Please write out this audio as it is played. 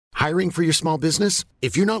Hiring for your small business?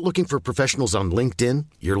 If you're not looking for professionals on LinkedIn,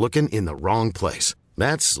 you're looking in the wrong place.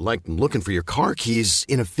 That's like looking for your car keys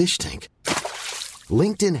in a fish tank.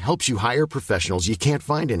 LinkedIn helps you hire professionals you can't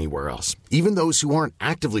find anywhere else, even those who aren't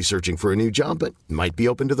actively searching for a new job but might be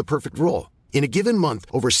open to the perfect role. In a given month,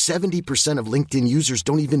 over 70% of LinkedIn users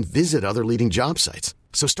don't even visit other leading job sites.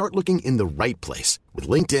 So start looking in the right place. With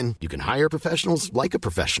LinkedIn, you can hire professionals like a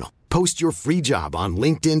professional. Post your free job on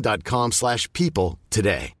linkedin.com/people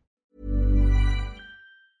today.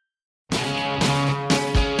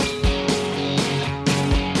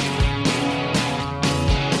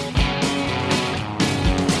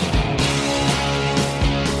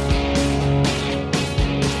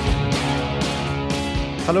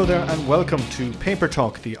 Hello there and welcome to Paper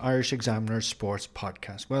Talk, the Irish Examiner Sports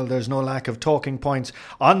Podcast. Well, there's no lack of talking points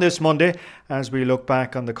on this Monday as we look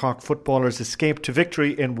back on the Cork footballers' escape to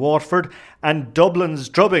victory in Waterford and Dublin's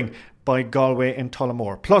drubbing by Galway in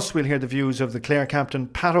Tullamore. Plus, we'll hear the views of the Clare captain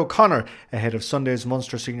Pat O'Connor ahead of Sunday's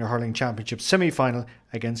Munster Senior Hurling Championship semi-final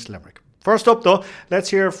against Limerick. First up though,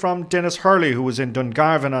 let's hear from Dennis Hurley, who was in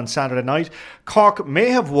Dungarvan on Saturday night. Cork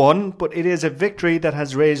may have won, but it is a victory that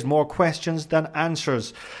has raised more questions than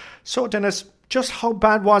answers. So Dennis, just how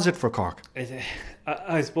bad was it for Cork?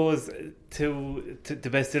 I suppose to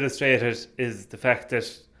best illustrate it is the fact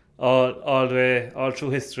that all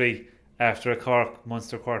through history, after a Cork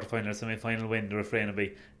Munster quarter-final semi-final win, the refrain will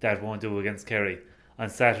be, that won't do against Kerry.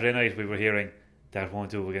 On Saturday night we were hearing, that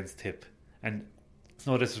won't do against Tip. And it's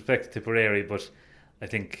no disrespect to Tipperary, but I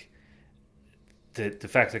think the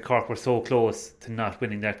fact that Cork were so close to not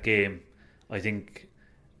winning that game, I think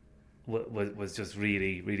was just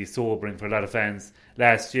really, really sobering for a lot of fans.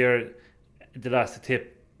 Last year, the loss to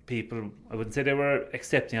Tip, people, I wouldn't say they were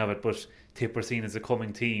accepting of it, but Tip were seen as a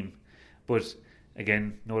coming team. But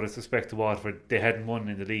again, no disrespect to Waterford, they hadn't won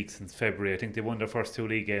in the league since February. I think they won their first 2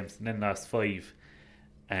 league games and then lost 5.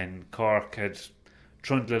 And Cork had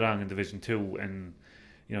trundled along in Division 2 and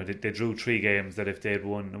you know, they drew 3 games that if they'd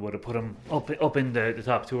won would have put them up in the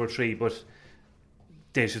top 2 or 3, but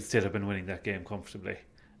they should still have been winning that game comfortably,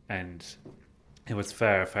 and it was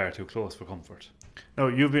far too close for comfort. Now,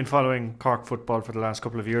 you've been following Cork football for the last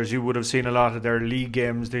couple of years. You would have seen a lot of their league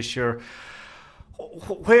games this year.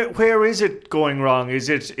 Where is it going wrong? Is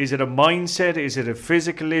it a mindset? Is it a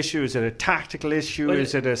physical issue? Is it a tactical issue? Well,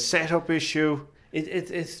 is it a setup issue?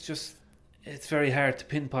 It's very hard to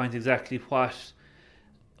pinpoint exactly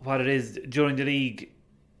what it is. During the league,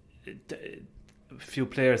 a few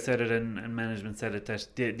players said it and management said it,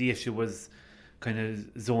 that the issue was kind of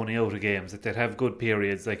zoning out of games, that they'd have good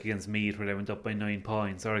periods like against Meath where they went up by 9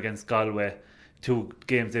 points, or against Galway, 2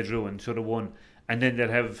 games they drew and should have won, and then they'd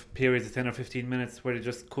have periods of 10 or 15 minutes where they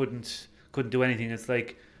just couldn't do anything. It's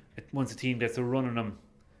like once a team gets a run on them,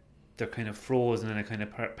 they're kind of frozen in a kind of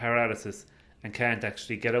paralysis and can't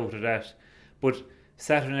actually get out of that. But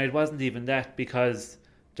Saturday night wasn't even that, because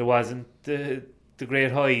there wasn't the great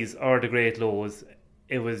highs or the great lows.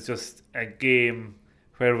 It was just a game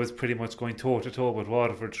where it was pretty much going toe-to-toe with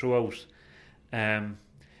Waterford throughout. In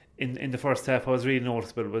the first half, what was really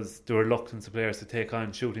noticeable was the reluctance of players to take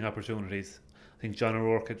on shooting opportunities. I think John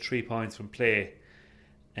O'Rourke had 3 points from play,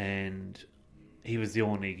 and he was the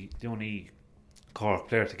only Cork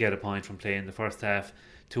player to get a point from play in the first half.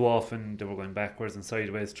 Too often they were going backwards and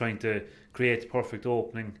sideways, trying to create the perfect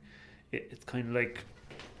opening. It's kind of like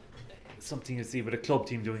something you see with a club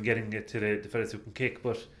team doing, getting it to the fellas who can kick,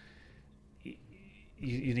 but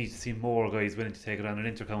you need to see more guys willing to take it on an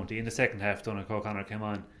inter-county. In the second half, Donald O'Connor came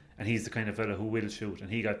on, and he's the kind of fella who will shoot, and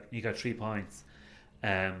he got 3 points.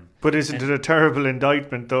 But isn't it a terrible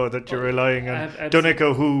indictment though that you're relying on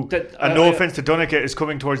Donnchadh, who, no offence to Donnchadh, is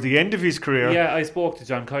coming towards the end of his career? Yeah, I spoke to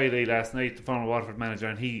John Kiley last night, the former Waterford manager,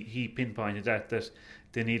 and he pinpointed that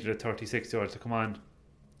they needed a 36-year-old to come on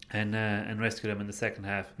and rescue them in the second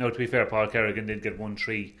half. Now, to be fair, Paul Kerrigan did get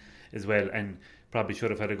 1-3 as well, and probably should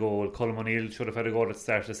have had a goal. Colm O'Neill should have had a goal at the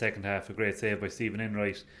start of the second half, a great save by Stephen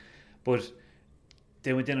Enright. But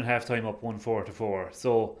they went in at half time up 1-4.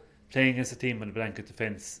 So playing against a team with a blanket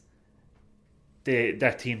defence,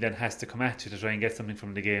 that team then has to come at you to try and get something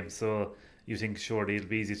from the game. So you think surely it'll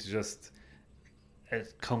be easy to just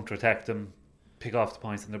counter-attack them, pick off the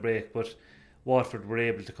points on the break. But Waterford were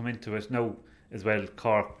able to come into it. Now, as well,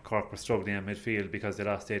 Cork were struggling at midfield because they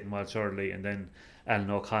lost Aidan Walsh early, and then Alan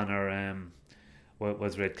O'Connor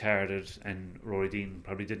was red carded, and Rory Dean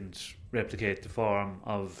probably didn't replicate the form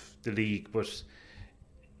of the league. But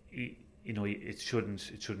you know, it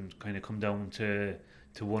shouldn't kind of come down to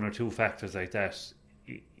one or two factors like that.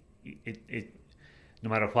 no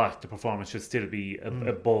matter what, the performance should still be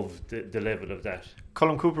above the level of that.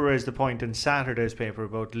 Colin Cooper raised the point in Saturday's paper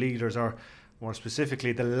about leaders, or more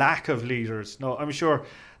specifically the lack of leaders. Now, I'm sure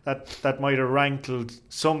that might have rankled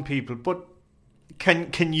some people, but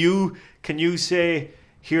can you say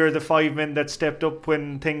here are the 5 men that stepped up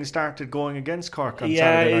when things started going against Cork on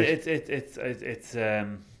Saturday night? It's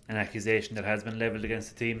an accusation that has been levelled against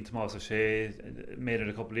the team. Tomás O'Shea made it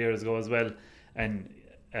a couple of years ago as well, and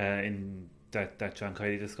in that John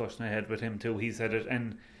Kiley discussion I had with him too, he said it.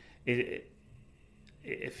 And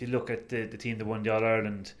if you look at the team that won the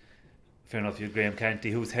All-Ireland, fair enough, you had Graham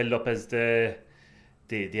Canty, who's held up as the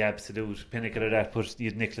absolute pinnacle of that, but you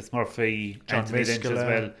had Nicholas Murphy, John Anthony Lynch Miskell, as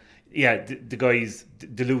well. Yeah, the guys,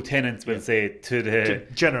 the lieutenants will say to the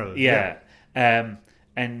general. Yeah.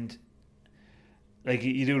 And like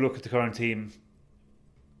you do look at the current team,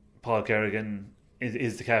 Paul Kerrigan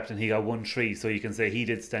is the captain. He got 1-3, so you can say he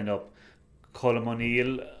did stand up. Colm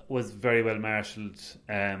O'Neill was very well marshalled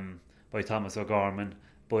by Thomas O'Gorman,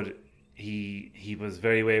 but he was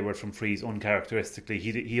very wayward from frees, uncharacteristically.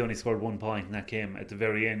 He only scored 1 point in that game at the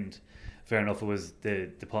very end. Fair enough, it was the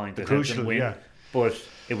point that helped him win. Yeah. But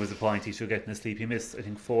it was a point he should get in his sleep. He missed, I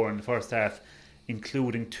think, 4 in the first half,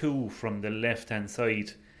 including 2 from the left-hand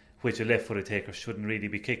side, which a left-footed taker shouldn't really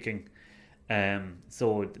be kicking.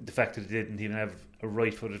 So the fact that they didn't even have a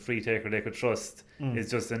right-footed free taker they could trust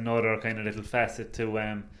is just another kind of little facet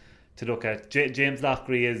to look at. James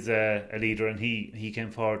Lockery is a leader, and he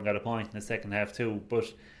came forward and got a point in the second half too.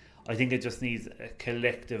 But I think it just needs a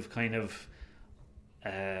collective kind of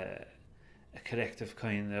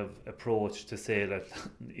approach to say that,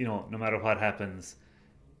 you know, no matter what happens,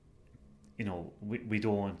 you know, we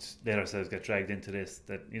don't let ourselves get dragged into this.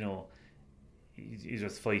 That, you know, you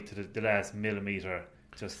just fight to the last millimetre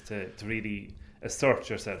just to really assert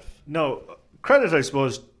yourself. No, credit, I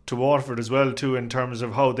suppose, to Waterford as well too, in terms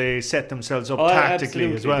of how they set themselves up tactically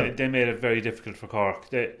absolutely. as well. They made it very difficult for Cork.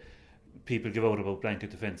 People give out about blanket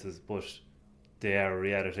defences, but they are a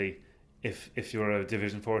reality. If you're a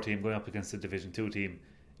Division 4 team going up against a Division 2 team,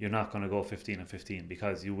 you're not going to go 15-15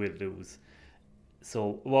 because you will lose.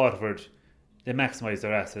 So Waterford, they maximised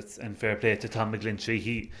their assets, and fair play to Tom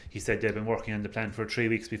McGlinchey. He said they'd been working on the plan for 3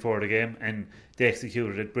 weeks before the game, and they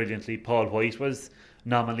executed it brilliantly. Paul White was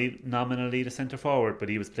nominally the centre forward, but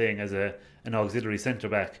he was playing as an auxiliary centre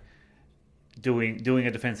back, doing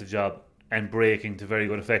a defensive job and breaking to very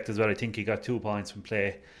good effect as well. I think he got 2 points from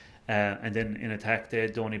play. And then in attack, they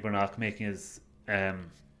had Donny Bernach making his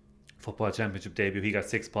football championship debut. He got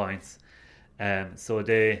 6 points. So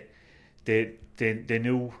they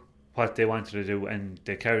knew what they wanted to do, and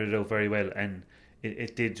they carried it out very well. And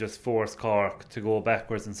it did just force Cork to go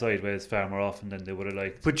backwards and sideways far more often than they would have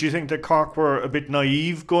liked. But do you think that Cork were a bit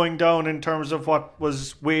naive going down in terms of what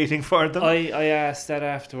was waiting for them? I asked that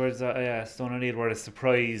afterwards. I asked Donald O'Neill were they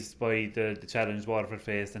surprised by the challenge Waterford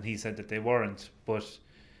faced, and he said that they weren't. But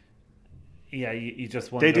yeah, you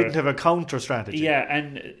just wonder. They didn't have a counter strategy. Yeah,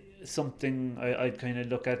 and something I'd kind of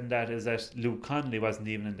look at in that is that Luke Connolly wasn't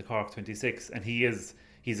even in the Cork 26, and he's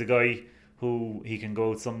a guy who he can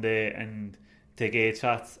go out someday and take 8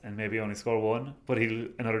 shots and maybe only score 1, but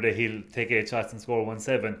another day he'll take 8 shots and score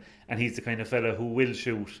 1-7, and he's the kind of fella who will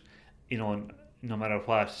shoot, you know, no matter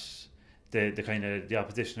what the kind of the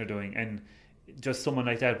opposition are doing. And just someone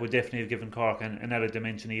like that would definitely have given Cork another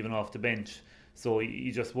dimension even off the bench. So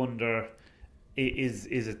you just wonder, is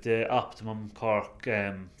it the optimum Cork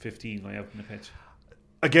 15 going out on the pitch?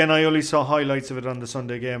 Again, I only saw highlights of it on the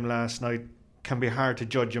Sunday game last night. Can be hard to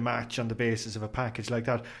judge a match on the basis of a package like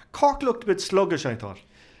that. Cork looked a bit sluggish, I thought.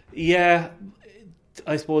 Yeah,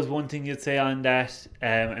 I suppose one thing you'd say on that,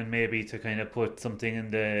 and maybe to kind of put something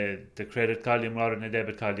in the credit column rather than the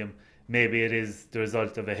debit column, maybe it is the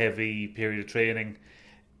result of a heavy period of training.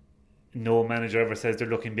 No manager ever says they're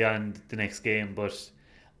looking beyond the next game, but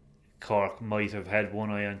Cork might have had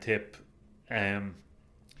one eye on tip, and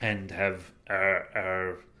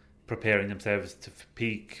are preparing themselves to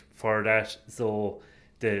peak for that. So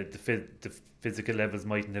the physical levels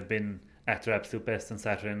mightn't have been at their absolute best on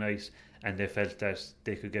Saturday night, and they felt that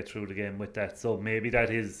they could get through the game with that. So maybe that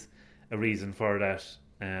is a reason for that.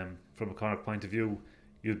 From a Cork point of view,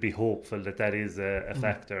 you'd be hopeful that is a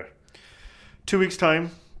factor. 2 weeks'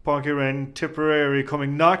 time, Páirc Uí Rinn, Tipperary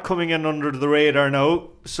not coming in under the radar now.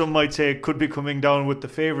 Some might say it could be coming down with the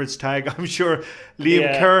favourites tag. I'm sure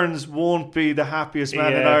Liam Kearns won't be the happiest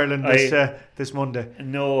man in Ireland this Monday.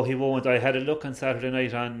 No, he won't. I had a look on Saturday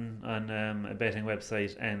night on a betting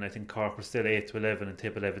website, and I think Cork were still 8-11 and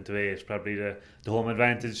Tip 11-8. Probably the home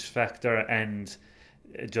advantage factor, and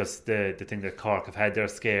just the thing that Cork have had their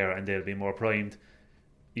scare and they'll be more primed.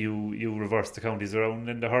 you reverse the counties around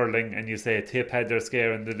in the hurling, and you say Tip had their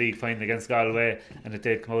scare in the league final against Galway, and that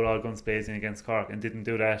they'd come out all guns blazing against Cork, and didn't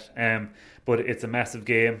do that. But it's a massive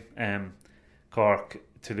game. Cork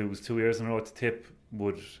to lose 2 years in a row to Tip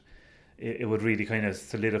would really kind of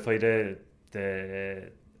solidify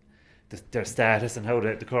their status and how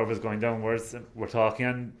the curve is going downwards. We're talking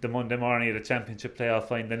on the Monday morning of the Championship playoff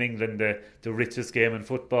final in England, the richest game in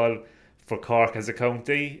football for Cork as a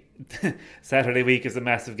county. Saturday week is a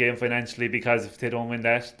massive game financially, because if they don't win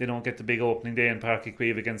that, they don't get the big opening day in Páirc Uí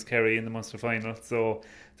Chaoimh against Kerry in the Munster final. So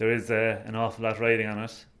there is an awful lot riding on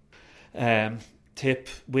it. Tip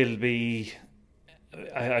will be,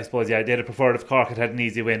 I suppose, they'd have preferred if Cork had an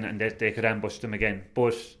easy win and that they could ambush them again.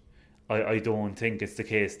 But I don't think it's the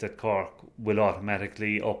case that Cork will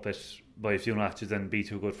automatically up it by a few notches and be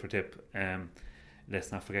too good for Tip.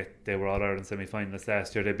 Let's not forget they were All-Ireland semi-finalists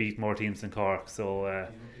last year. They beat more teams than Cork, so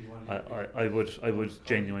I would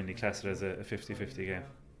genuinely class it as a 50-50 game.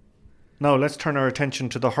 Now let's turn our attention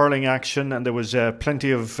to the hurling action, and there was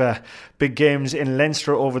plenty of big games in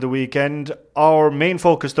Leinster over the weekend. Our main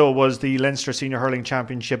focus though was the Leinster Senior Hurling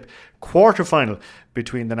Championship quarter-final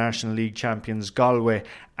between the National League champions Galway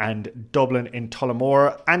and Dublin in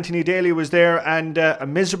Tullamore. Anthony Daly was there, and a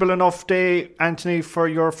miserable enough day, Anthony, for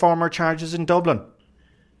your former charges in Dublin.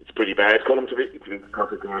 It's pretty bad, Colin, to be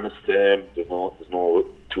perfectly honest. There's no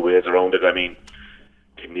two ways around it. I mean,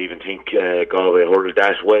 didn't even think Galway hurled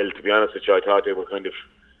that well, to be honest with you. I thought they were kind of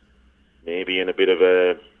maybe in a bit of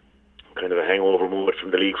a hangover mode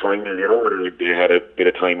from the league final. You know, they had a bit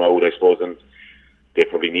of time out, I suppose, and they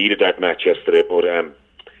probably needed that match yesterday. But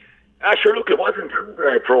sure, look, it wasn't too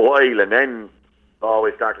bad for a while, and then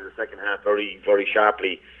Galway started the second half very, very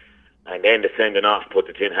sharply, and then the sending off put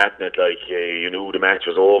the tin hat in it. Like, you knew the match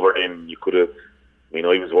was over, and you could have. I mean,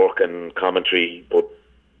 I was working commentary, but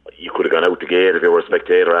you could have gone out the gate if you were a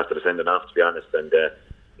spectator after the sending off, to be honest, and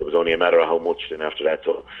it was only a matter of how much then after that.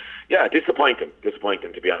 So yeah, disappointing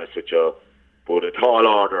to be honest with you. But a tall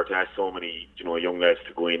order to ask so many, young lads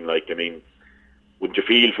to go in. Like, I mean, wouldn't you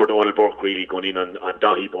feel for Donald Burke really going in on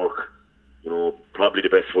Daithí Burke? Probably the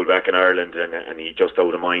best fullback in Ireland, and he just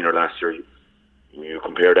out of minor last year. You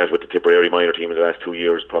compare that with the Tipperary minor team in the last 2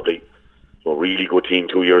 years, probably a really good team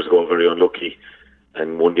 2 years ago, very unlucky,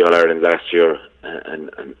 and won the All-Ireland last year,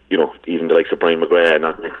 and even the likes of Brian McGrath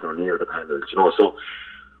not next or near the panels, so,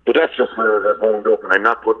 but that's just where they're wound up, and I'm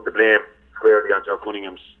not putting the blame squarely on Joe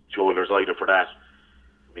Cunningham's shoulders either for that.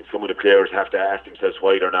 I mean, some of the players have to ask themselves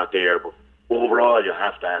why they're not there, but overall you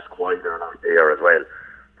have to ask why they're not there as well.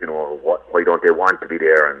 Why don't they want to be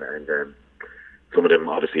there, and some of them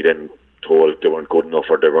obviously then told they weren't good enough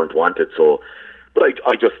or they weren't wanted. So, but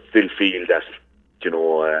I just still feel that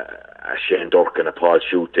a Shane Durkin, a Paul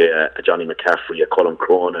Shute, a Johnny McCaffrey, a Colin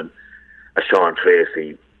Cronin, a Sean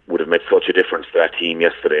Tracy would have made such a difference to that team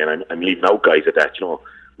yesterday. And I'm leaving out guys at that,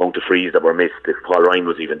 Mount of Freeze that were missed if Paul Ryan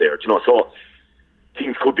was even there. So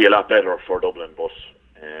things could be a lot better for Dublin, but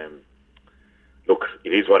look,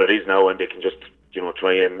 it is what it is now, and they can just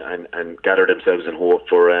try and gather themselves in hope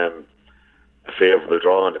for a favourable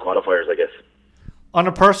draw in the qualifiers, I guess. On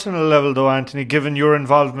a personal level though, Anthony, given your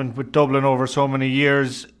involvement with Dublin over so many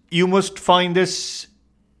years, you must find this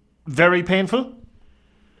very painful?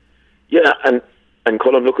 Yeah, and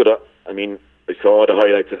Colin, look at it. I mean, I saw the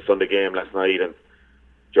highlights of the Sunday game last night, and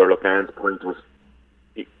Gerald Nairn's point was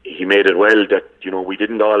he made it well that, we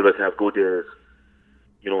didn't always have good days.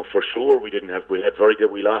 For sure we had very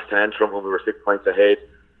good. We lost Antrim when we were 6 points ahead.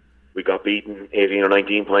 We got beaten 18 or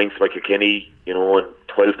 19 points by Kilkenny, and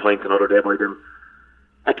 12 points another day by them.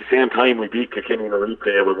 At the same time, we beat Kilkenny in a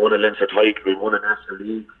replay. We won a Leinster title. We won a National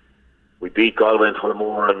League. We beat Galway and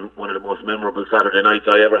Tullamore on one of the most memorable Saturday nights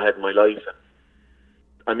I ever had in my life.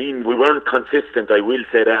 I mean, we weren't consistent, I will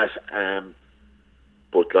say that.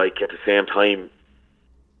 But at the same time,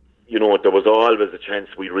 there was always a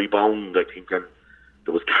chance we rebound, I think, and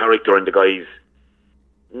there was character in the guys.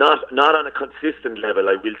 Not on a consistent level,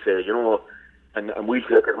 I will say, and we'll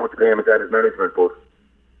take as much blame as that as management, but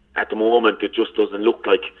at the moment it just doesn't look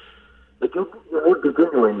like you would be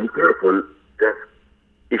genuinely careful that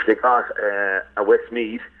if they got a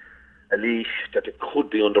Westmeath, a Laois, that they could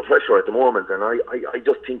be under pressure at the moment, and I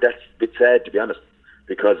just think that's a bit sad, to be honest,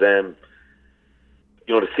 because the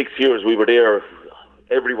 6 years we were there,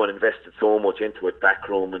 everyone invested so much into it,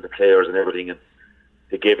 backroom and the players and everything, and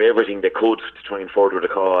they gave everything they could to try and further the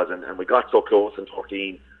cause, and we got so close in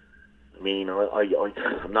 13. I mean,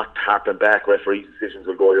 I'm not harping back. Referees' decisions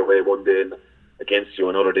will go your way one day and against you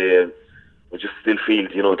another day. And we just still feel,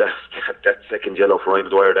 that second yellow for Ryan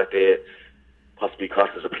Dwyer that day possibly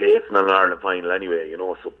cost us a place in an Ireland final anyway.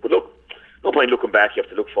 So, but look, no point looking back. You have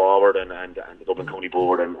to look forward, and the Dublin County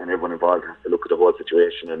Board and everyone involved has to look at the whole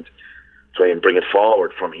situation and try and bring it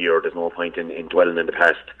forward from here. There's no point in dwelling in the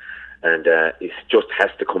past, and it just has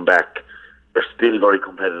to come back. They're still very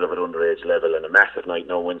competitive at underage level, and a massive night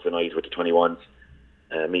now Wednesday night with the 21s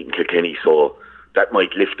meeting Kilkenny, so that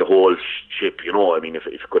might lift the whole ship, you know. I mean, if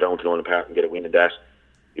you go down to Nolan Park and get a win in that,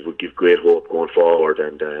 it would give great hope going forward,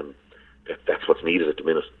 and that's what's needed at the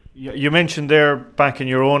minute. You mentioned there, back in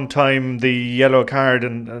your own time, the yellow card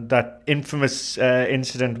and that infamous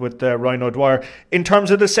incident with Ryan O'Dwyer. In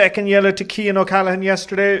terms of the second yellow to Cian O'Callaghan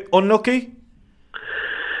yesterday, unlucky?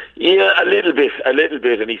 Yeah, a little bit,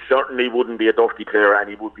 and he certainly wouldn't be a dirty player, and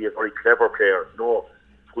he would be a very clever player. No,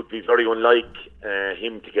 it would be very unlike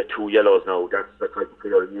him to get 2 yellows now. That's the type of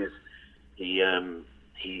player he is.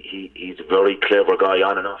 He's a very clever guy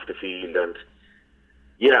on and off the field, and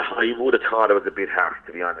yeah, I would have thought it was a bit harsh,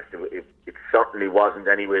 to be honest. It certainly wasn't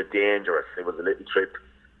anywhere dangerous. It was a little trip.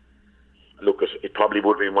 Look, it probably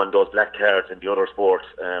would have been one of those black cards in the other sport.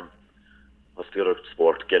 What's the other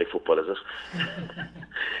sport? Gaelic football, is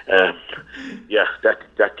it? Yeah,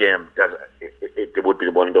 that game, it would be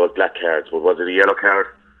one of those black cards. But was it a yellow card?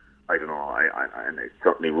 I don't know. And it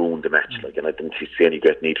certainly ruined the match. And I didn't see any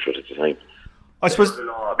great need for it at the time. I suppose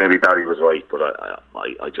maybe Barry was right, but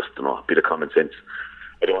I just don't know. A bit of common sense.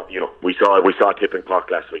 I don't. We saw Tipping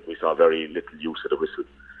Park last week. We saw very little use of the whistle,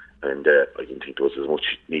 and I didn't think there was as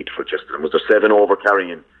much need for it yesterday. Was there 7 over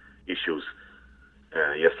carrying issues?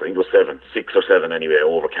 Yes, I think it was 6 or 7 anyway,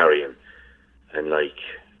 over carrying, and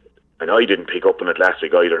I didn't pick up on it last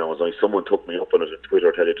week either. Now, someone took me up on it on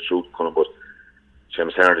Twitter, tell you the truth, Colin, but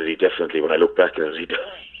Seamus Harnedy definitely, when I look back at it,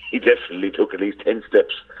 he definitely took at least 10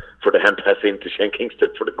 steps for the hand pass into Shane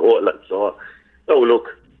Kingston for the goal. And so, no,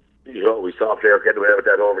 look, we saw players get away with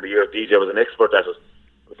that over the years. DJ was an expert at it.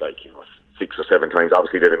 It was 6 or 7 times.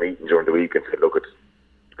 Obviously, they had a meeting during the week and said, look,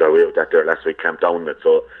 got away with that there last week, clamped down on it.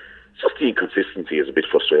 So, just the inconsistency is a bit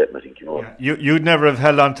frustrating, I think, Yeah. You'd never have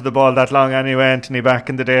held on to the ball that long anyway, Anthony, back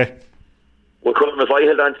in the day. Well, Colin, if I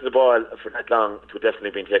held on to the ball for that long, it would definitely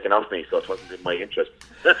have been taken off me, so it wasn't in my interest.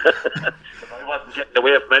 I wasn't getting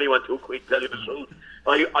away from anyone too quick, tell you the truth.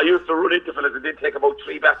 I used to run into fellas and then take about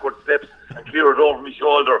 3 backward steps and clear it over my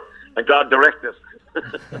shoulder, and God direct us.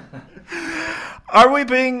 Are we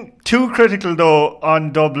being too critical, though,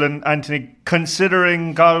 on Dublin, Anthony,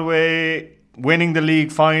 considering Galway winning the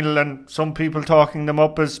league final and some people talking them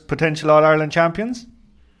up as potential All-Ireland champions?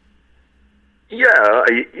 Yeah,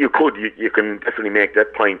 you could. You can definitely make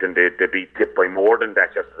that point, and they'd be tipped by more than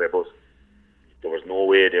that yesterday, but there was no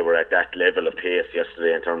way they were at that level of pace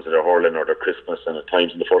yesterday in terms of their hurling or their crispness, and at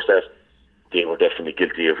times in the first half they were definitely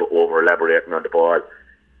guilty of over-elaborating on the ball,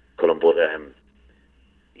 Colin, but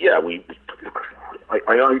yeah,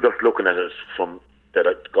 I'm just looking at it from that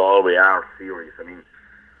Galway are serious. I mean,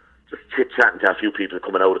 just chit-chatting to a few people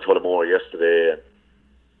coming out of Tullamore yesterday, and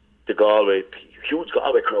the huge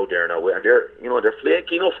Galway crowd there now, and they're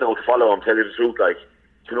flaky enough now to follow them, tell you the truth.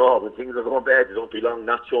 When things are going bad, they don't be long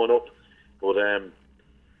not showing up. But and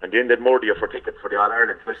then they'd murder you for tickets for the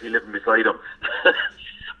All-Ireland, especially living beside them.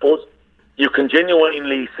 But you can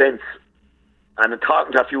genuinely sense, and I'm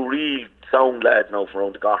talking to a few real sound lads now from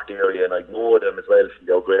around the Cork area, and I know them as well from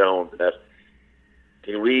the old Greyhounds, that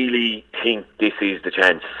they really think this is the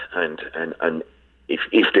chance, and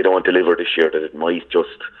if they don't deliver this year, that it might just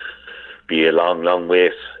be a long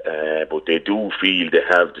wait, but they do feel they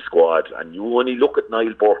have the squad. And you only look at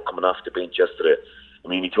Niall Burke coming off the bench yesterday. I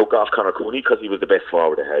mean, he took off Conor Cooney because he was the best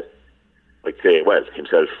forward ahead. I'd say, well,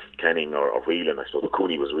 himself, Canning or Whelan, I suppose, but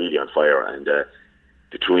Cooney was really on fire, and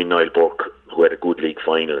they threw in Niall Burke, who had a good league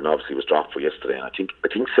final and obviously was dropped for yesterday. And I think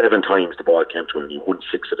 7 times the ball came to him and he won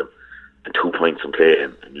 6 of them, and 2 points in play,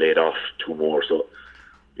 and laid off 2 more. So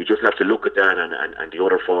you just have to look at that, and the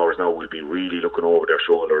other forwards now will be really looking over their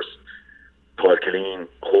shoulders. Paul Killeen,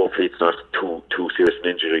 hopefully it's not too serious an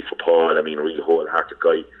injury for Paul. I mean, a really wholehearted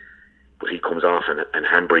guy, but he comes off, and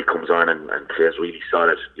Hanbury comes on and plays really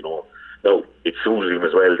solid. Now it suited him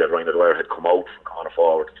as well that Ryan O'Dwyer had come out from corner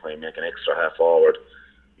forward to try and make an extra half forward.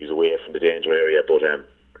 He's away from the danger area, but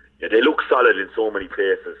they look solid in so many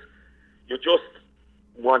places. You just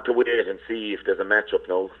want to wait and see if there's a matchup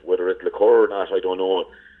now, whether it'll occur or not. I don't know.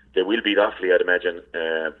 They will beat Offaly, I'd imagine.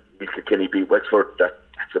 Will Kilkenny beat Wexford?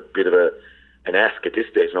 That's a bit of an ask at this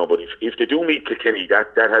stage now, but if they do meet Kilkenny,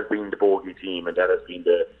 that has been the bogey team, and that has been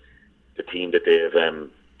the team that they've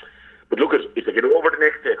but look, if they get over the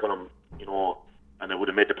next day, Colin, and I would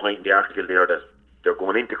have made the point in the article there that they're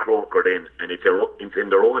going into Croker then, and it's in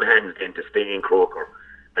their own hands then to stay in Croker,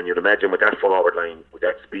 and you'd imagine with that forward line, with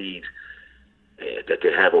that speed, that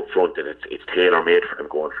they have up front, and it's tailor made for them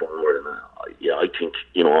going forward. And I think,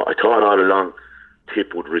 I thought all along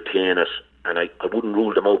Tip would retain it, and I wouldn't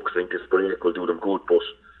rule them out because I think this break will do them good. But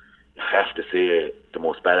you have to say the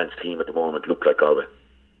most balanced team at the moment look like Galway.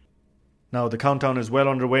 Now the countdown is well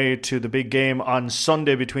underway to the big game on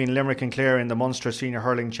Sunday between Limerick and Clare in the Munster Senior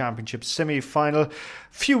Hurling Championship semi-final. A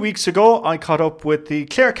few weeks ago I caught up with the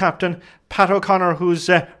Clare captain, Pat O'Connor, who's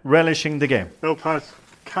relishing the game. Now Pat,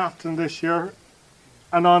 captain this year,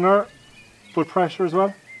 an honour, but pressure as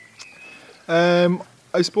well?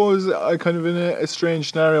 I suppose I kind of in a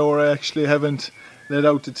strange scenario where I actually haven't led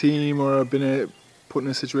out the team or been put in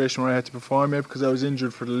a situation where I had to perform yet because I was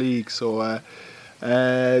injured for the league. So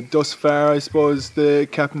thus far, I suppose the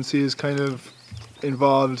captaincy is kind of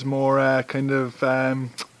involved more I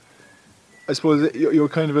suppose you're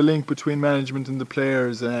kind of a link between management and the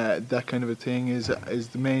players. That kind of a thing is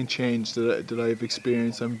the main change that I've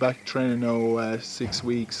experienced. I'm back training now 6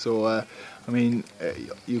 weeks, so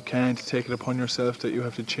you can't take it upon yourself that you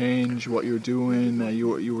have to change what you're doing.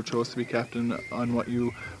 You were supposed to be captain on what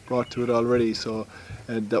you brought to it already, so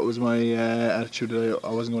that was my attitude, that I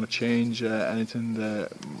wasn't going to change anything,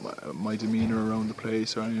 my demeanour around the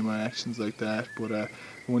place or any of my actions like that. But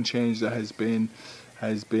one change that has been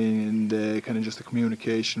in the kind of just the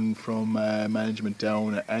communication from management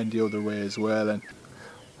down and the other way as well. And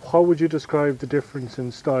how would you describe the difference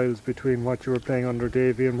in styles between what you were playing under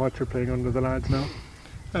Davy and what you're playing under the lads now?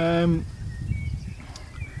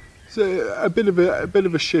 So a bit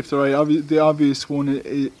of a shift, all right. The obvious one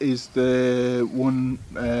is the one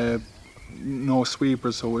no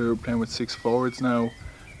sweepers, so we were playing with 6 forwards now.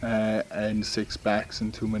 And 6 backs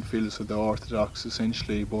and 2 midfielders, so the orthodox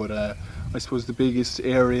essentially. But I suppose the biggest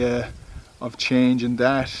area of change in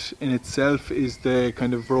that in itself is the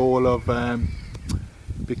kind of role of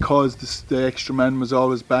because the extra man was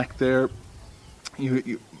always back there.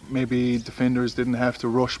 You maybe defenders didn't have to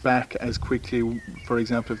rush back as quickly. For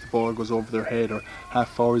example, if the ball goes over their head, or half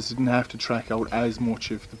forwards didn't have to track out as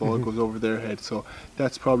much if the ball goes over their head. So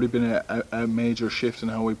that's probably been a major shift in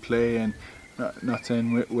how we play. And not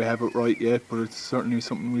saying we have it right yet, but it's certainly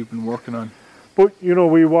something we've been working on. But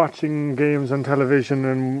we're watching games on television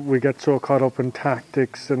and we get so caught up in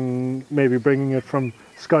tactics and maybe bringing it from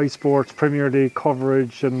Sky Sports, Premier League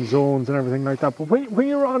coverage and zones and everything like that. But when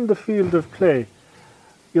you're on the field of play,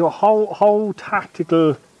 how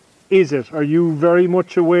tactical is it? Are you very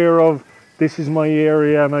much aware of this is my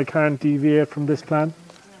area and I can't deviate from this plan?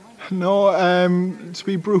 No, to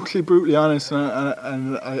be brutally honest,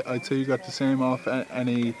 and I'd say you got the same off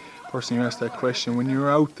any person who asked that question. When you're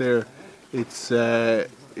out there, it's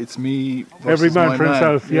me versus every man for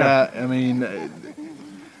himself. Yeah,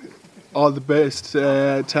 all the best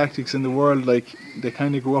tactics in the world, like they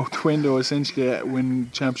kind of go out the window essentially when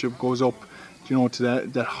championship goes up, to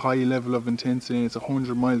that high level of intensity. It's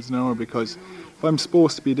 100 miles an hour, because if I'm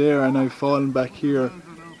supposed to be there and I've fallen back here,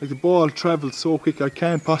 like the ball travels so quick, I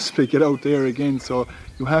can't possibly get out there again. So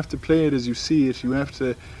you have to play it as you see it. You have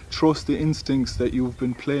to trust the instincts that you've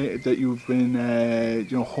been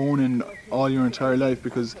honing all your entire life,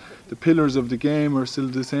 because the pillars of the game are still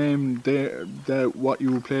the same. That what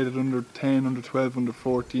you played at under 10, under 12, under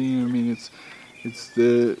 14. It's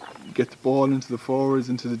the get the ball into the forwards,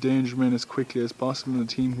 into the danger men as quickly as possible, and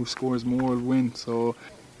the team who scores more will win. So,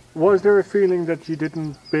 was there a feeling that you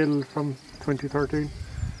didn't build from 2013?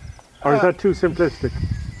 Or is that too simplistic?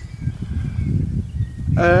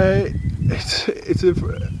 It's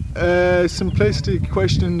a simplistic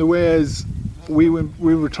question in the way as we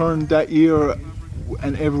returned that year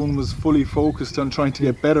and everyone was fully focused on trying to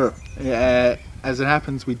get better. As it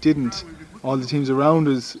happens, we didn't. All the teams around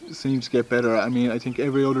us seemed to get better. I think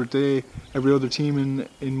every other team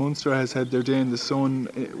in Munster has had their day in the sun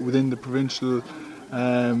within the provincial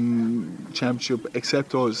championship,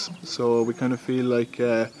 except us. So we kind of feel like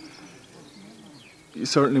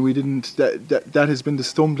certainly we didn't. That has been the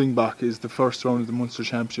stumbling block, is the first round of the Munster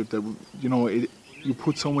Championship. That you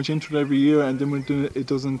put so much into it every year, and then when it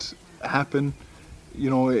doesn't happen,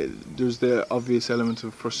 there's the obvious element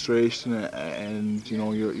of frustration, and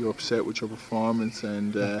you're upset with your performance,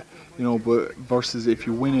 and but versus if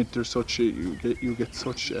you win it, there's you get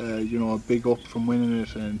such a big up from winning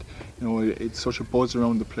it, and it's such a buzz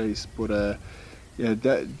around the place. But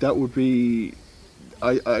that would be.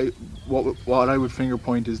 What I would finger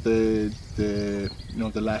point is the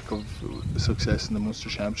lack of success in the Munster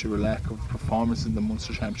Championship, or lack of performance in the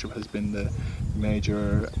Munster Championship has been the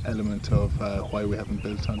major element of why we haven't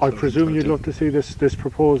built on. I presume you'd love to see this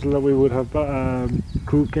proposal that we would have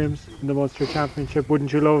group games in the Munster Championship.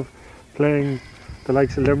 Wouldn't you love playing the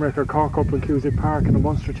likes of Limerick or Cork up in Cusack Park in a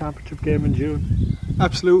Munster Championship game in June?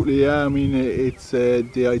 Absolutely, yeah. I mean, it's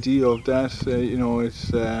the idea of that.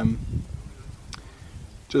 It's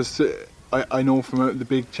just. I know from the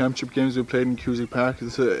big championship games we played in Cusack Park,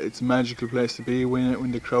 it's a magical place to be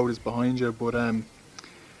when the crowd is behind you. But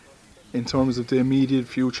in terms of the immediate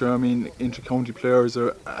future, I mean, inter-county players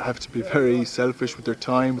have to be very selfish with their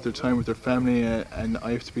time with their family, and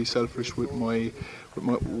I have to be selfish with my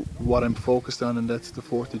what I'm focused on, and that's the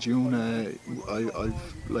 4th of June. I've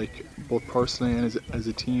like both personally and as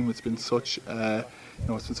a team, it's been such it's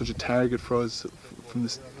been such a target for us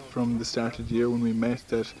from the start of the year when we met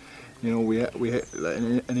that. We had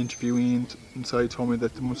an interviewee inside told me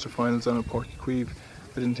that the Munster finals on a Páirc Uí Chaoimh,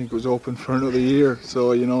 I didn't think it was open for another year.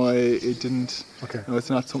 So it didn't. Okay. It's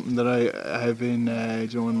not something that I have in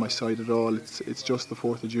my sight at all. It's just the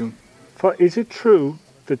 4th of June. Is it true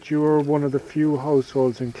that you are one of the few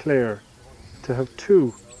households in Clare to have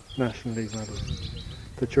 2 National League medals?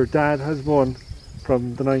 That your dad has won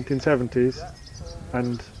from the 1970s,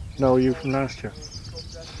 and now you from last year.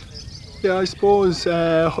 Yeah, I suppose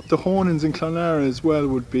the Honans in Clonlara as well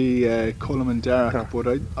would be Cullum and Dark, but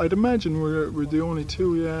I'd imagine we're the only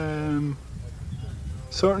 2. Yeah,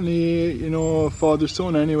 certainly,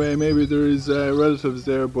 father-son anyway. Maybe there is relatives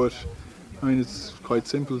there, but I mean it's quite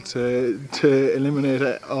simple to eliminate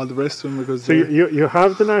all the rest of them because. So you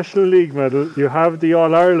have the National League medal, you have the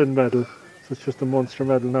All Ireland medal, so it's just a Munster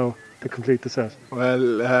medal now to complete the set.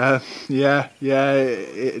 Well, that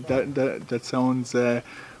sounds.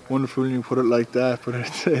 Wonderful when you put it like that, but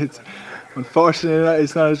it's unfortunately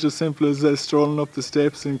it's not just simple as strolling up the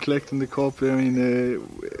steps and collecting the cup. I mean,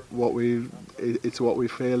 it's what we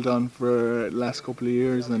failed on for the last couple of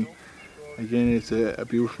years, and again, it's a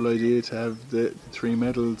beautiful idea to have the 3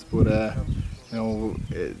 medals, but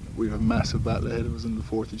we have a massive battle ahead of us on the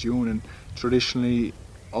 4th of June, and traditionally.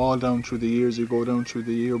 All down through the years, you go down through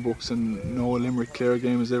the yearbooks, and no Limerick Clare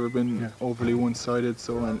game has ever been overly one-sided.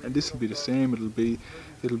 So, and this will be the same. It'll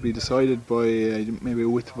be decided by maybe a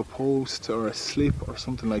width of a post or a slip or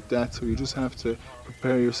something like that. So you just have to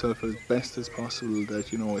prepare yourself as best as possible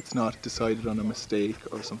that it's not decided on a mistake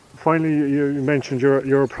or something. Finally, you mentioned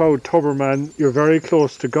you're a proud Tubber man. You're very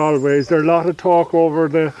close to Galway. Is there a lot of talk over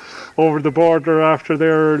the border after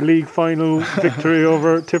their league final victory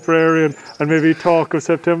over Tipperary and maybe talk of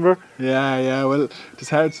September? Yeah. Well,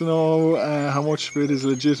 it's hard to know how much of it is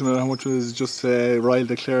legitimate, how much of it is just rile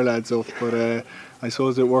the Clare lads up. But I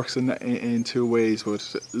suppose it works in 2 ways.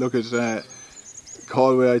 But look at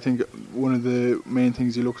Galway. I think one of the main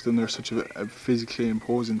things you look at them, they're such a physically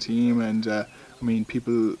imposing team, and I mean,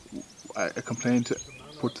 a complaint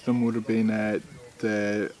put to them would have been a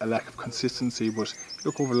lack of consistency. But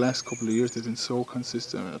look, over the last couple of years, they've been so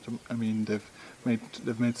consistent. I mean, they've made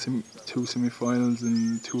 2 semi-finals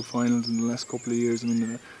and 2 finals in the last couple of years. I mean,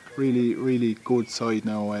 they're a really, really good side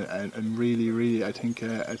now, and really, really, I think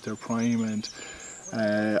at their prime. And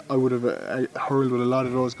I would have hurled with a lot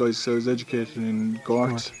of those guys. So I was educated in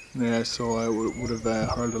Gort, so I would have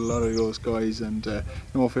hurled a lot of those guys. And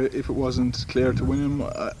if it wasn't Clare to win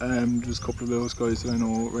them, there's a couple of those guys that I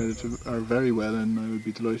know are very well, and I would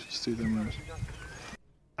be delighted to see them out.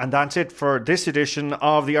 And that's it for this edition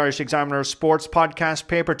of the Irish Examiner Sports Podcast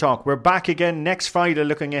Paper Talk. We're back again next Friday,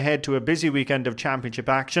 looking ahead to a busy weekend of championship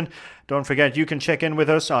action. Don't forget, you can check in with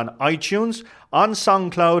us on iTunes, on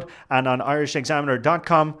SoundCloud, and on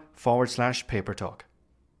irishexaminer.com/papertalk.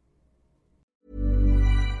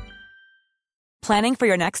 Planning for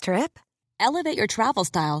your next trip? Elevate your travel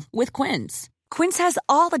style with Quince. Quince has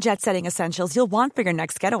all the jet-setting essentials you'll want for your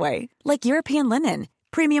next getaway, like European linen,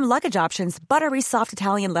 premium luggage options, buttery soft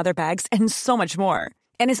Italian leather bags, and so much more.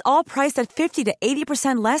 And is all priced at 50 to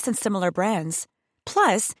 80% less than similar brands.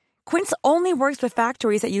 Plus, Quince only works with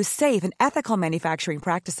factories that use safe and ethical manufacturing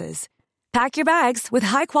practices. Pack your bags with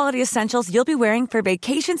high-quality essentials you'll be wearing for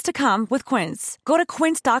vacations to come with Quince. Go to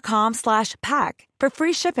quince.com/pack for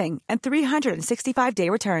free shipping and 365-day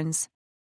returns.